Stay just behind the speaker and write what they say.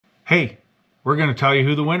Hey, we're going to tell you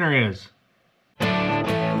who the winner is.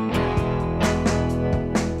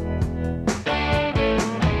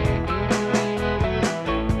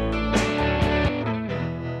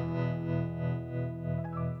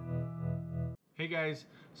 Hey guys,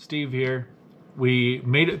 Steve here. We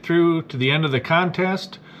made it through to the end of the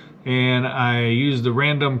contest, and I used the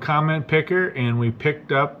random comment picker, and we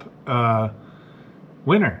picked up a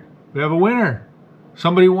winner. We have a winner.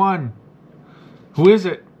 Somebody won. Who is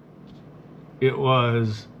it? It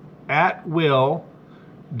was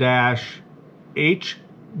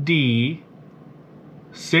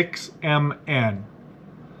 @will-hd6mn.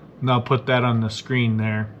 And I'll put that on the screen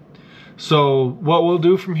there. So what we'll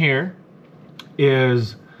do from here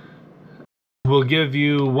is we'll give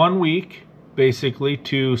you 1 week basically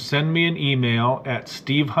to send me an email at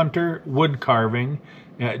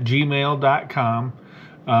stevehunterwoodcarving@gmail.com.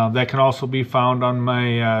 That can also be found on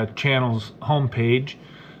my channel's homepage.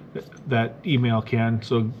 That email can.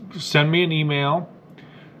 So send me an email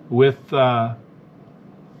with your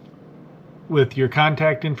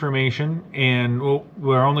contact information, and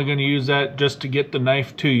we're only going to use that just to get the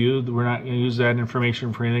knife to you. We're not going to use that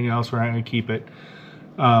information for anything else. We're not going to keep it.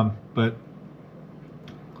 But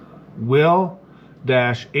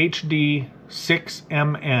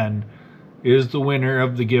will-hd6mn is the winner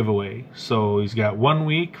of the giveaway. So he's got 1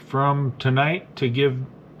 week from tonight to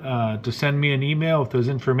send me an email with his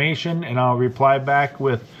information, and I'll reply back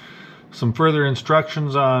with some further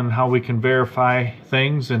instructions on how we can verify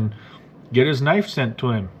things and get his knife sent to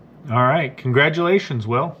him. All right, congratulations,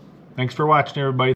 Will. Thanks for watching, everybody.